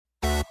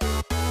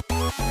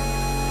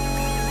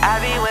I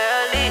be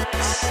well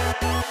leaks.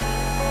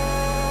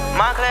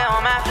 Montclair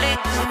on my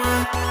fleets.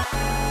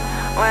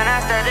 When I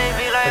start, they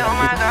be like, oh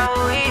my God,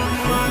 who he?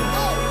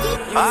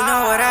 You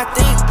know what I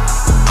think.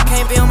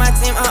 Can't be on my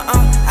team,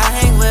 I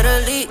hang with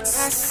elites.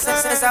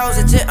 Since I was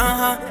a jit,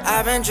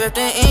 I've been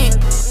drifting in.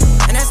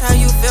 And that's how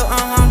you feel,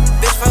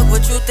 bitch, fuck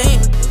what you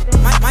think.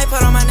 Might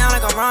put on my now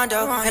like I'm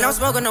Rondo. And I'm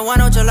smoking the 1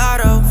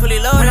 gelato. Fully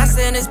loaded, I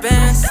sit in this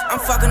Benz. I'm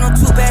fucking on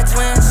 2 bad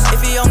twins.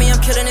 If he owe me, I'm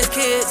killing his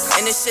kids.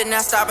 And this shit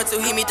not stopping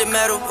till he meet the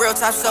metal. Real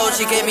top soldier,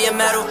 she gave me a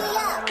medal.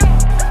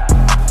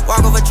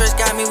 Walk over Trish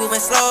got me moving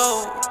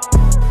slow.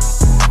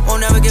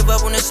 Won't never give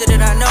up on the shit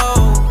that I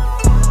know.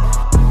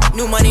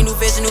 New money, new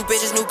vision, new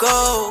bitches, new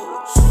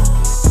goals.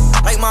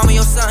 Like mama,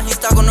 your son, he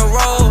stuck on the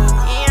road.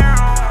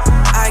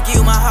 I give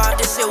you my heart,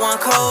 this shit one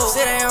cold.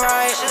 Shit ain't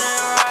right,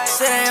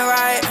 shit ain't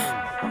right,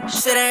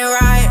 shit ain't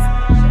right,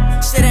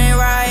 shit ain't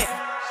right.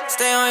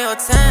 Stay on your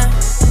 10,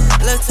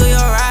 look to your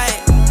right.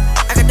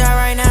 I could die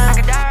right now,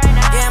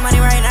 getting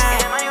money right now,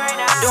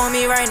 doing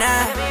me right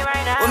now,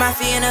 with my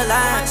feet in the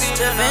line.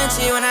 Da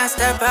Vinci when I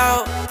step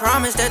out,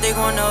 promise that they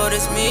gon'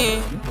 notice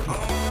me.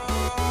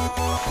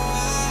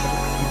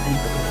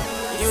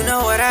 You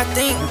know what I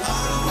think.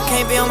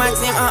 Can't be on my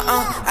team,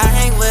 I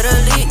hang with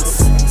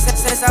elites.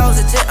 Since I was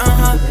a jit,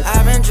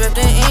 I've been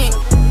drifting in.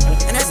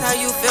 And that's how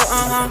you feel,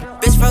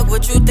 bitch, fuck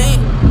what you think.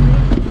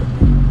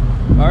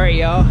 Alright,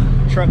 y'all.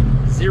 Truck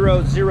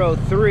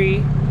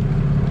 003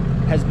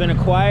 has been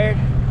acquired.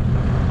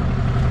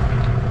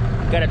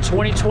 Got a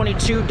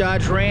 2022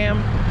 Dodge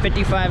Ram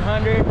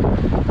 5500.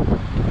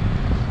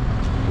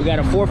 We got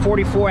a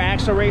 444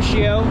 axle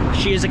ratio.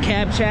 She is a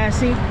cab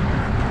chassis.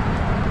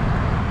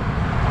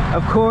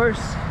 Of course,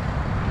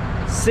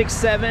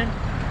 6.7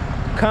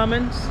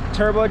 Cummins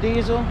turbo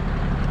diesel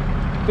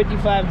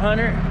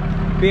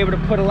 5500. Be able to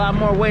put a lot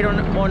more weight on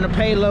the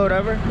payload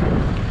of her.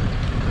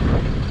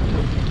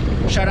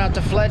 Shout out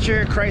to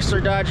Fletcher,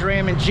 Chrysler, Dodge,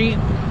 Ram, and Jeep,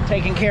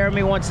 taking care of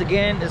me once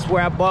again. This is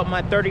where I bought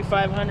my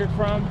 3500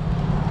 from.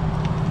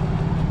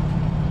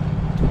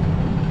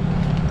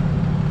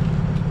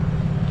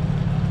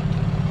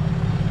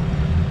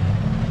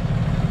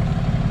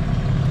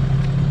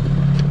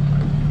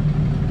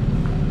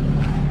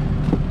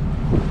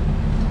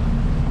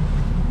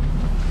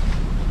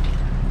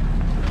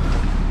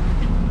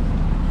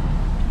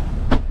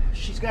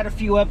 Got a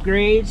few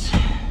upgrades.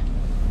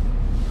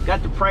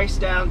 Got the price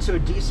down to a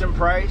decent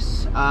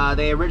price.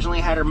 They originally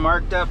had her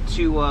marked up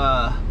to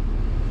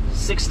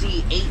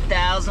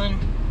 68,000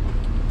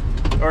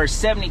 or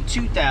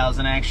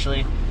 72,000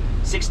 actually.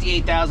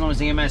 68,000 was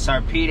the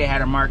MSRP. They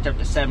had her marked up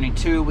to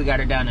 72. We got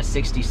her down to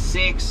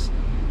 66.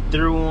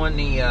 Threw on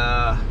the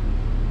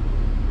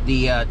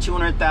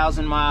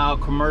 200,000 mile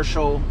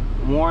commercial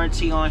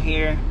warranty on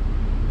here,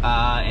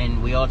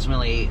 and we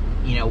ultimately,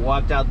 you know,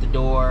 walked out the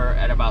door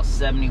at about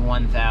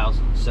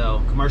 71,000.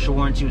 So commercial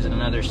warranty was at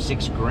another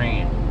 $6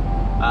 grand,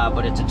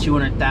 but it's a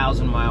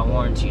 200,000 mile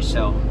warranty.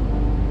 So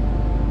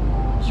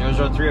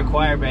 003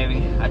 acquired,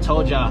 baby. I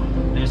told y'all,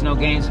 there's no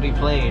games to be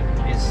played.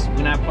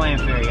 We're not playing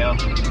fair, yo.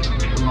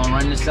 We're gonna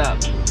run this up.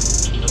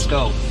 Let's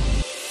go.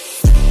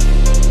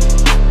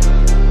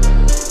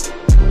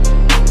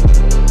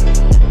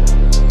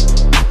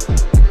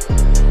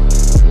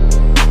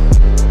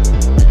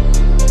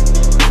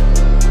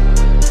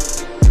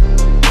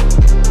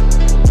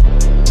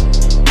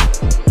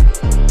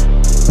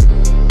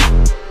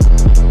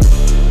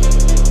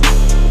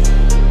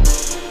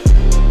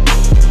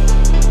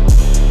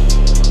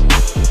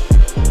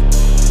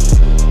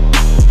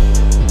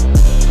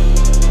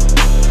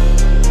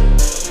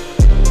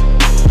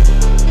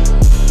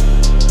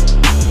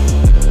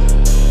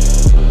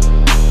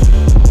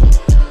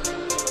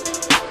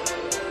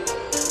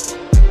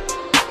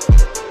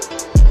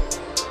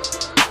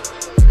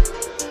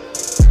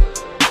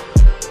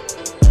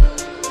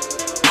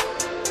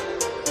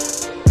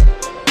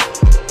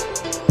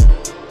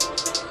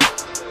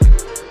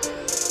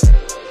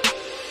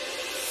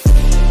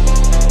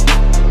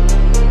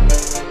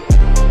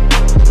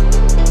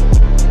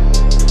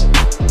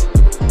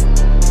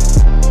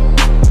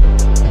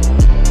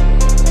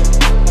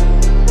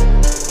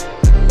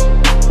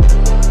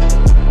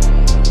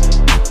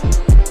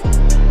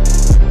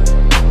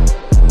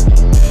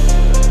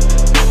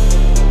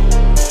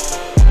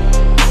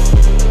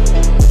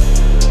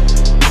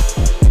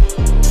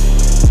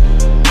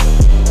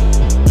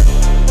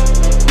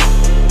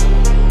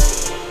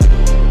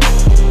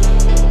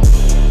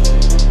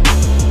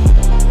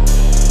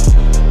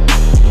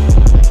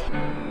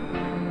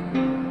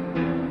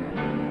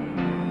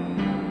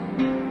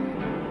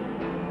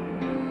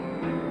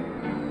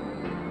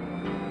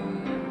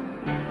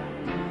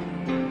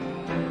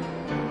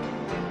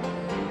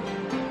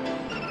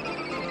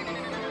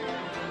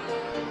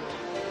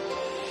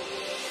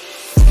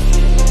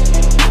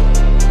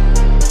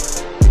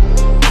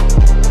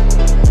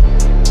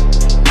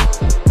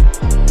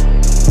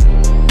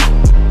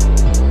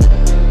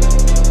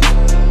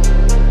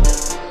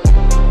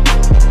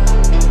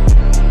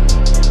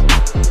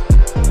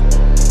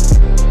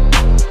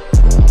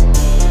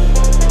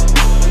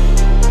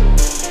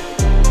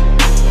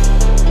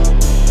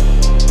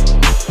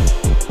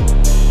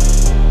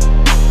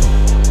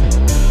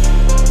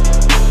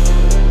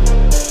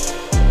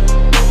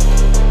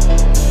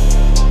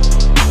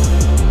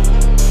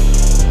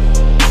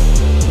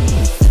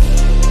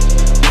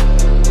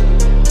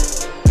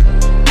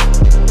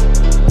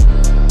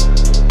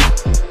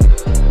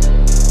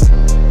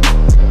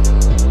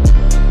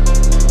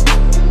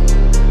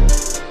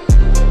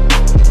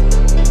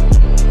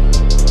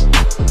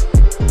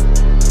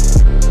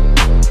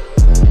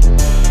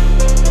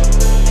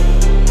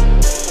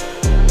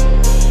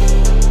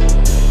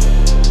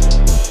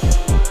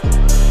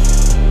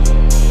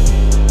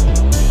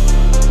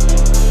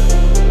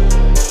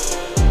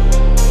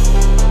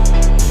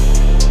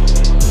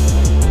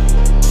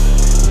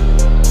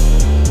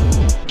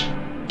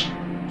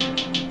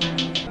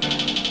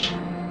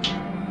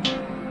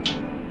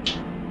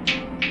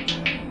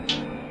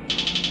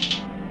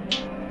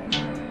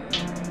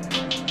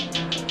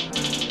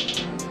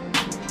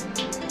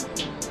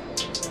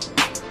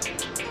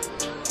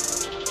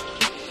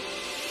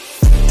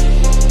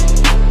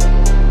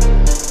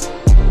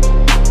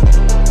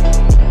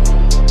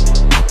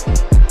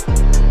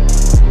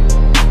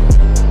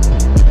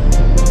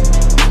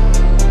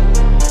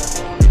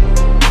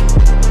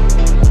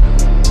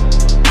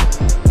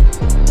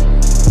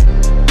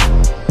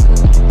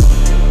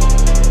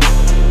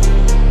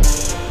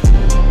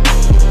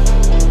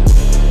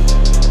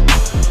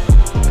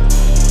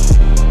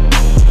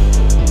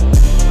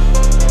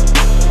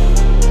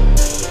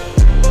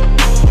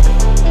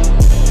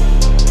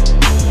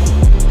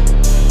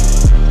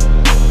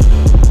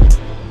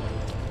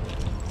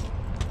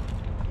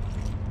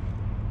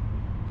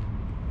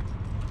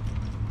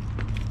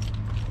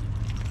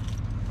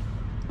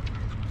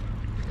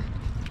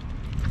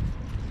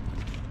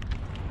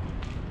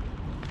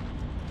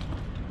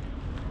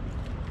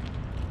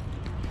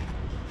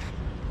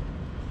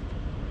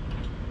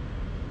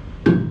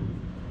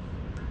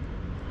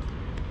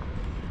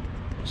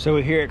 So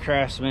we're here at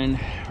Kraftsman,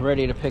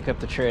 ready to pick up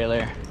the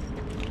trailer.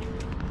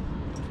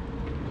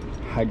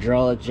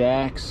 Hydraulic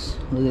jacks,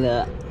 look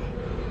at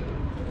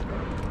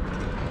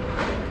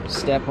that.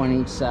 Step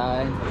on each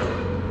side.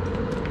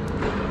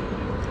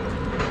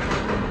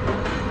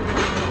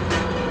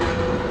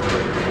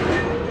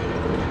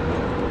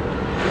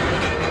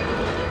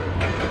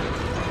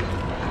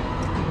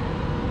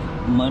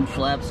 Mud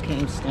flaps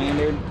came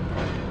standard.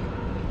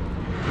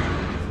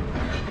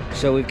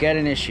 So we've got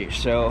an issue.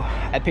 So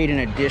I paid an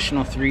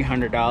additional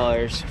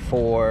 $300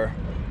 for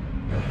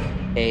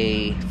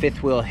a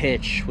fifth wheel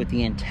hitch with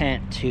the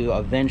intent to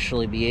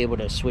eventually be able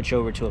to switch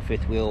over to a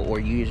fifth wheel or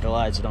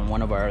utilize it on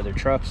one of our other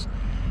trucks.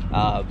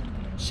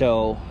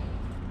 So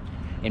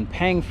in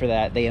paying for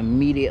that, they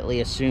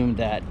immediately assumed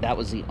that that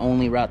was the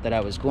only route that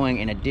I was going.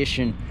 In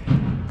addition,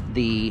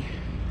 the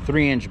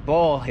 3-inch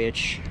ball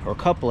hitch, or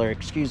coupler,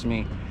 excuse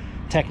me,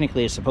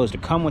 technically is supposed to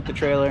come with the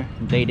trailer.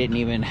 They didn't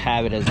even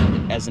have it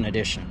as an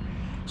addition.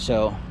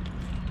 So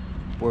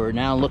we're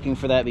now looking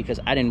for that because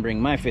I didn't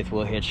bring my fifth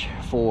wheel hitch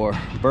for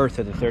birth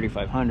of the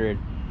 3500.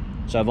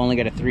 So I've only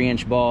got a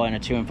 3-inch ball and a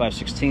 2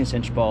 5/16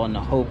 inch ball, and the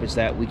hope is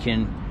that we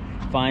can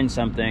find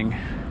something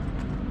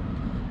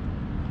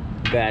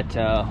that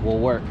will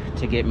work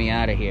to get me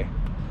out of here.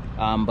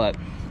 But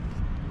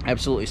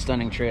absolutely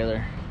stunning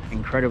trailer,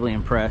 incredibly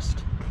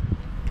impressed.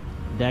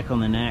 Deck on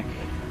the neck.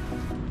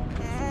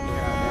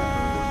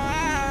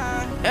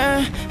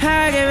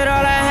 I gave it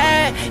all I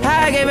had,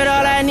 I gave it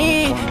all I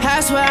need. I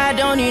swear I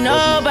don't need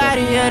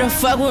nobody here to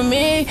fuck with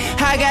me.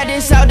 I got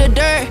this out the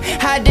dirt,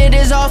 I did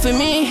this all for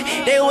me.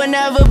 They would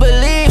never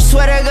believe,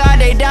 swear to God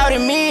they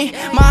doubted me.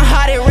 My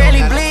heart it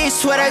really bleeds,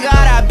 swear to God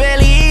I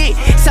barely eat.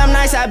 Some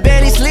nights I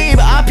barely sleep,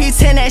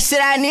 RP10 that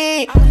shit I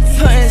need.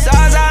 Putting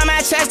stars on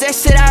my chest, that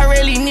shit I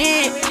really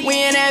need.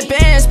 We in that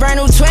Benz, brand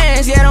new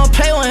twins, yeah don't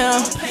play with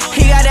him.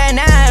 He got that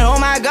 9, oh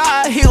my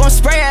God, he gon'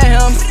 spray at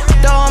him.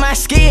 Throw on my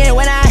skin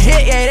when I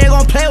hit, yeah, they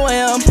gon' play with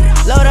him.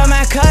 Load up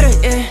my cutter,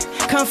 yeah,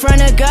 come from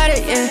the gutter,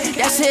 yeah.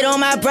 That's it on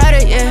my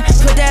brother, yeah,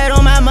 put that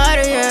on my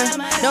mother, yeah.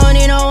 Don't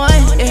need no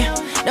one, yeah,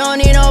 don't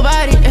need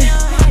nobody,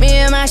 yeah. Me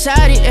and my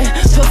shawty, yeah,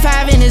 put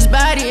 5 in his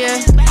body,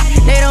 yeah.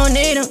 They don't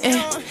need him, yeah,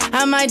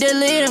 I might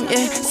delete him,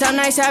 yeah. Some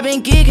nights I've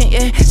been geeking,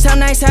 yeah, some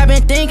nights I've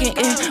been thinking,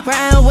 yeah.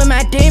 Riding with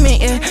my demon,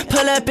 yeah,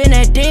 pull up in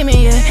that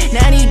demon, yeah.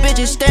 Now these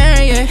bitches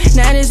staring, yeah,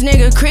 now this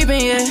nigga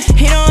creeping, yeah.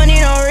 He don't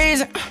need no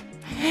reason,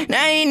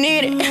 now he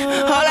need it.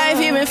 Whole life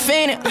he been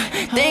fiending,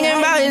 thinking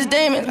about his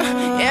demons.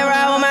 Yeah,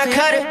 ride with my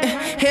cutter,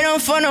 hit him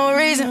for no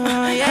reason.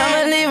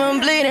 I'ma leave him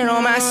bleeding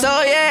on my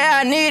soul, yeah,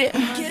 I need it.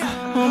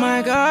 Oh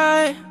my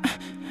God,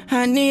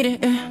 I need it.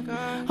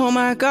 Oh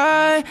my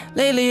God,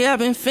 lately I've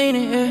been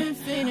fiending,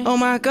 yeah. Oh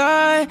my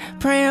God,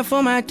 praying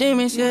for my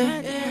demons,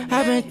 yeah.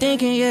 I've been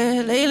thinking,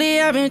 yeah, lately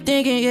I've been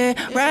thinking, yeah.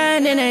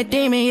 Riding in that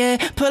demon,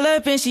 yeah. Pull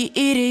up and she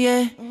eat it,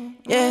 yeah,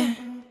 yeah.